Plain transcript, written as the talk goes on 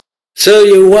So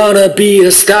you wanna be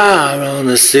a star on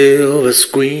the silver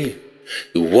screen.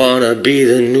 You wanna be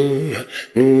the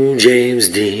new James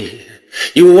Dean.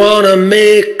 You wanna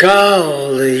make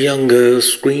all the young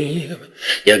girls scream.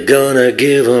 You're gonna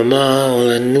give them all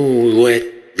a new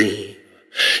wet dream.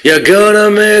 You're gonna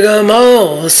make them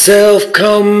all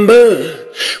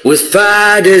self-combust with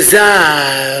fire,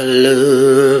 desire,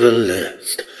 love and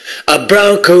lust. A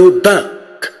bronco buck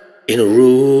in a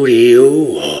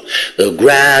rodeo, they'll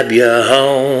grab your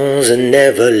horns and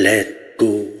never let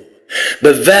go.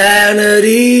 But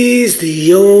Vanity's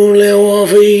the only one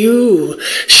for you.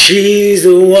 She's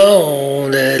the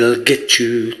one that'll get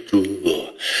you through.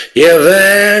 Yeah,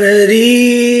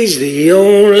 Vanity's the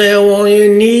only one you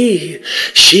need.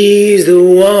 She's the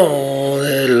one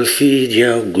that'll feed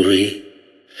your greed.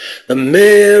 The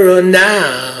mirror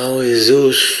now is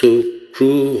oh so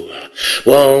cruel.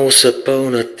 Once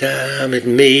upon a time it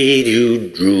made you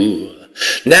drool.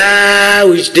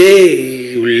 Now each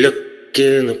day you look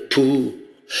in the pool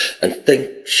and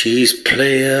think she's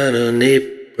playing an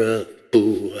April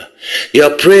fool.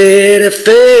 Your pretty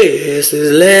face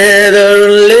is leather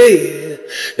and lace.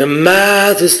 Your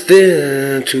mouth is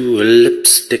thin to a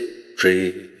lipstick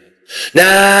tray.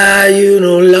 Now you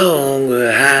no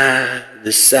longer hide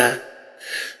the sight.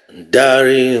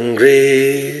 Darian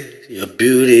Gray, your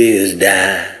beauty is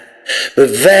dyed. But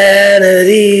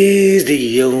Vanity's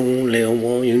the only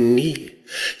one you need.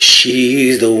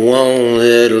 She's the one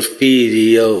that'll feed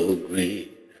your greed.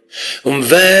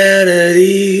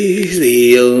 Vanity's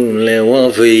the only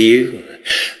one for you.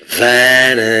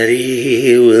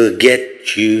 Vanity will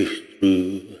get you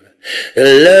through.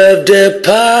 Love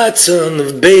departs on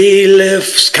the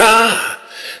bailiff's car.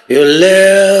 You're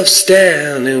left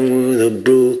standing with a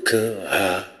broken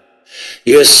heart.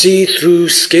 Your see-through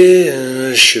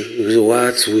skin shows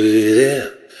what's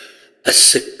within. A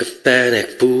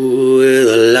sycophantic fool with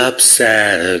a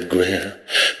lopsided grin.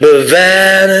 But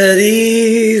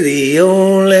Vanity's the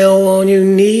only one you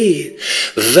need.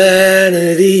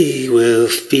 Vanity will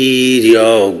feed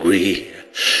your greed.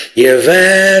 Yeah,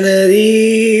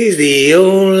 Vanity's the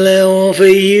only one for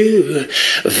you.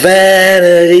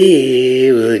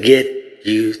 Vanity will get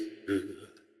you through.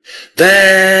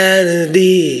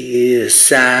 Vanity is a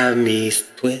Siamese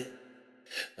twin.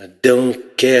 I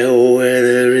don't care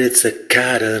whether it's a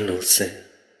cardinal sin.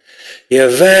 Yeah,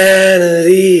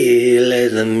 Vanity,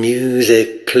 let the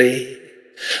music play.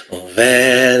 Oh,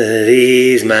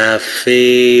 Vanity's my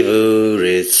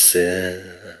favorite sin.